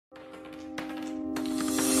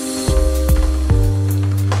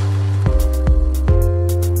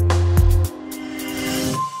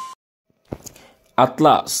At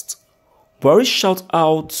last, Buhari shout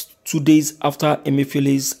out 2 days after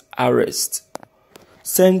Emefiele'S arrest,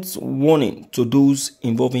 sent warning to those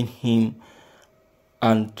involving him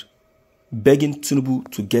and begging Tinubu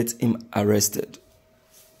to get him arrested.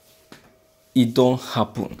 It don't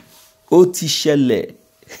happen. Otishele.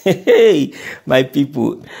 Hey, my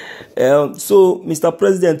people. So, Mr.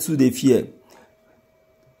 President, too, they fear.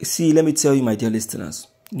 See, let me tell you, my dear listeners,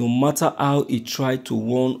 no matter how he tried to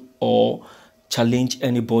warn or challenge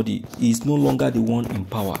anybody, he is no longer the one in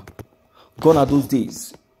power. Gone are those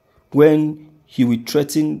days when he will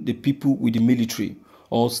threaten the people with the military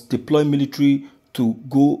or deploy military to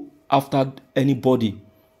go after anybody.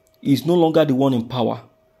 He is no longer the one in power.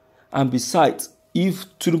 And besides,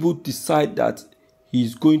 if Tinubu decide that he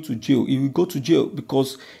is going to jail, he will go to jail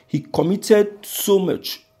because he committed so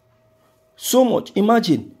much. So much.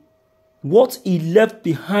 Imagine what he left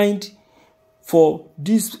behind for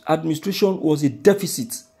this administration was a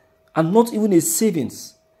deficit and not even a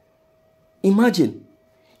savings. Imagine,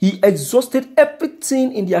 he exhausted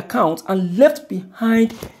everything in the account and left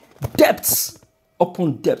behind debts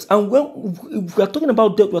upon debts. And when we are talking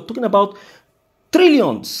about debt, we are talking about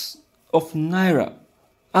trillions of naira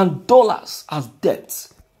and dollars as debt.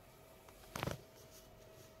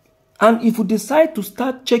 And if we decide to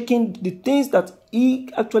start checking the things that he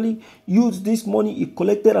actually used this money he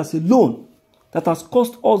collected as a loan that has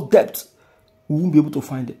cost us debt, we won't be able to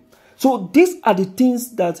find it. So these are the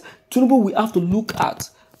things that Tinubu will have to look at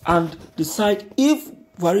and decide if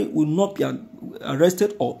Buhari will not be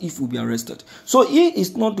arrested or if he will be arrested. So he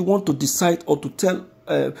is not the one to decide or to tell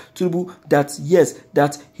Tinubu that yes,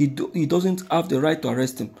 that he doesn't have the right to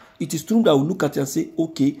arrest him. It is Tinubu that will look at it and say,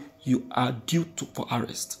 okay, you are due for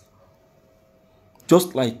arrest.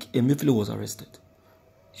 Just like Emefiele was arrested.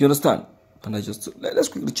 You understand? And let's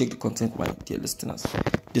quickly check the content, my dear listeners.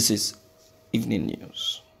 This is Evening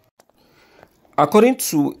News. According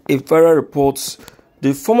to a viral report,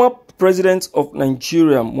 the former president of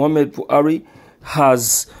Nigeria, Muhammadu Buhari,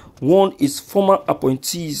 has warned his former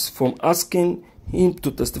appointees from asking him to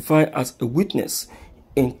testify as a witness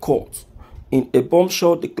in court in a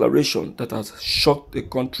bombshell declaration that has shocked the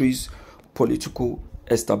country's political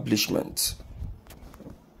establishment.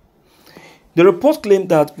 The report claimed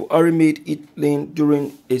that Buhari made it plain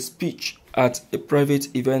during a speech at a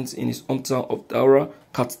private event in his hometown of Daura,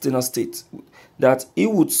 Katsina State, that he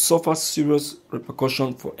would suffer serious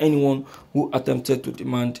repercussions for anyone who attempted to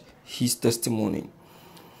demand his testimony.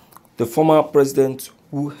 The former president,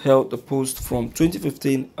 who held the post from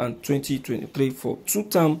 2015 and 2023 for 2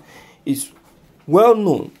 terms, is well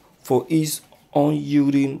known for his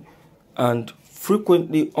unyielding and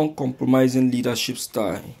frequently uncompromising leadership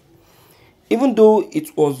style. Even though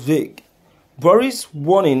it was vague, Buhari's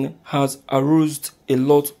warning has aroused a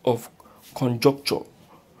lot of conjecture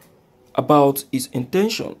about his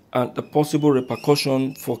intention and the possible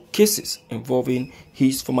repercussion for cases involving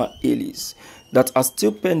his former allies that are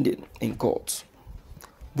still pending in court.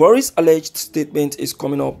 Buhari's alleged statement is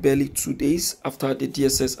coming up barely 2 days after the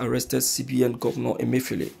DSS arrested CBN Governor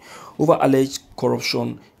Emefiele over alleged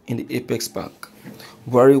corruption in the Apex Bank.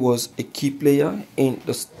 Buhari was a key player in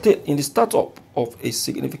the startup of a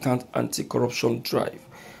significant anti-corruption drive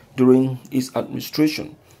during his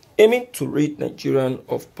administration, aiming to rid Nigerians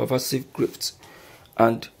of pervasive grifts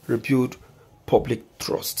and rebuild public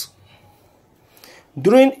trust.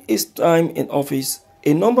 During his time in office,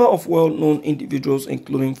 a number of well-known individuals,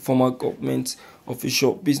 including former government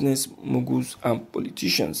officials, business moguls, and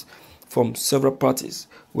politicians from several parties,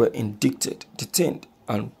 were indicted, detained,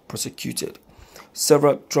 and prosecuted.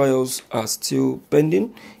 Several trials are still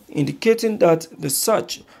pending, indicating that the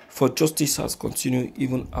search for justice has continued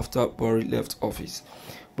even after Buhari left office.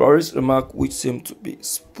 Buhari's remark, which seemed to be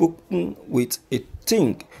spoken with a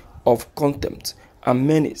tinge of contempt and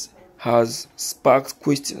menace, has sparked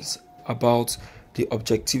questions about the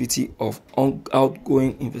objectivity of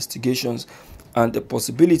outgoing investigations and the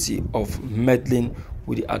possibility of meddling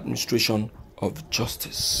with the administration of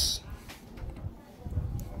justice.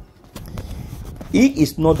 He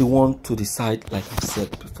is not the one to decide, like I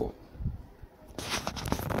said before.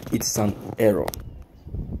 It's an error.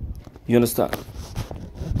 You understand?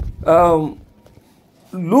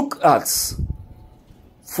 Look at,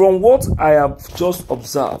 from what I have just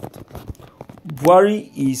observed,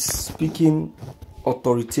 Buhari is speaking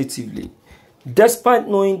authoritatively, despite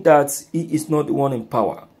knowing that he is not the one in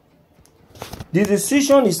power. The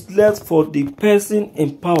decision is left for the person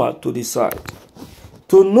in power to decide,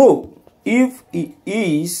 to know if he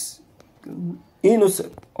is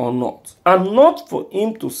innocent or not, and not for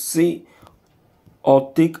him to say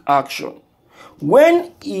or take action.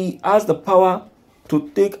 When he has the power to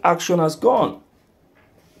take action has gone.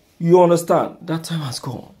 You understand? That time has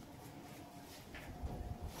gone.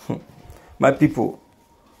 My people,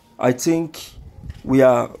 I think we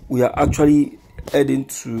are actually heading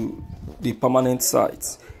to the permanent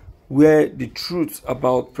site where the truth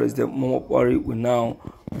about President Muhammadu Buhari will now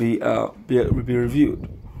be revealed.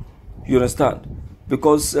 You understand?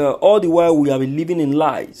 Because all the while we have been living in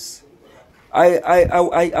lies. I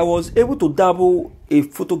was able to dabble a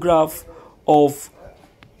photograph of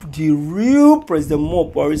the real President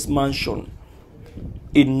Muhammadu Buhari's mansion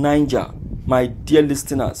in Niger. My dear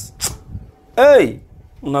listeners, hey,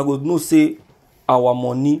 una go know say our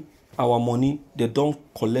money, they don't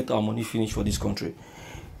collect our money finish for this country.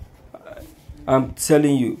 I'm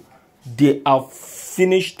telling you, they have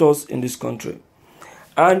finished us in this country.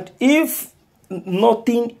 And if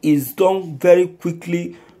nothing is done very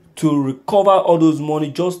quickly to recover all those money,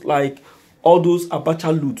 just like all those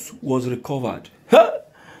Abacha loot was recovered,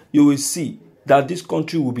 you will see that this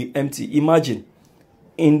country will be empty. Imagine,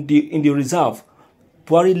 in the reserve,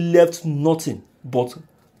 Buhari left nothing but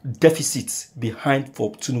deficits behind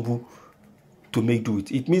for Tinubu to make do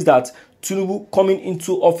it. It means that Tinubu coming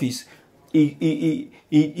into office, he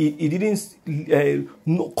didn't,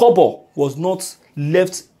 no kobo was not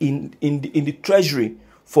left in the treasury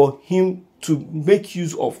for him to make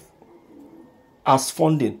use of as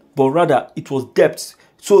funding, but rather it was debt.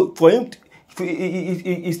 So for him,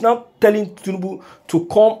 he's now telling Tinubu to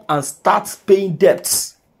come and start paying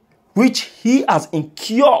debts, which he has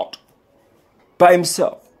incurred by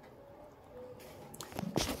himself.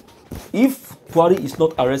 If Buhari is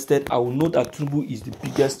not arrested, I will know that Tinubu is the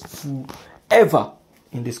biggest fool ever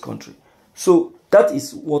in this country. So that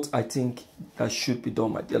is what I think that should be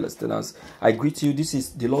done, my dear listeners. I greet you. This is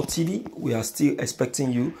The Law TV. We are still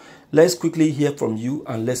expecting you. Let's quickly hear from you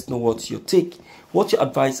and let's know what's your take, what's your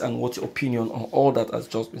advice, and what's your opinion on all that has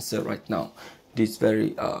just been said right now, this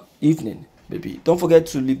very evening, maybe. Don't forget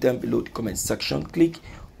to leave them below the comment section. Click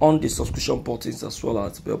on the subscription buttons as well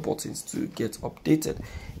as bell buttons to get updated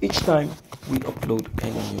each time we upload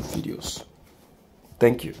any new videos.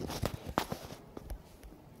 Thank you.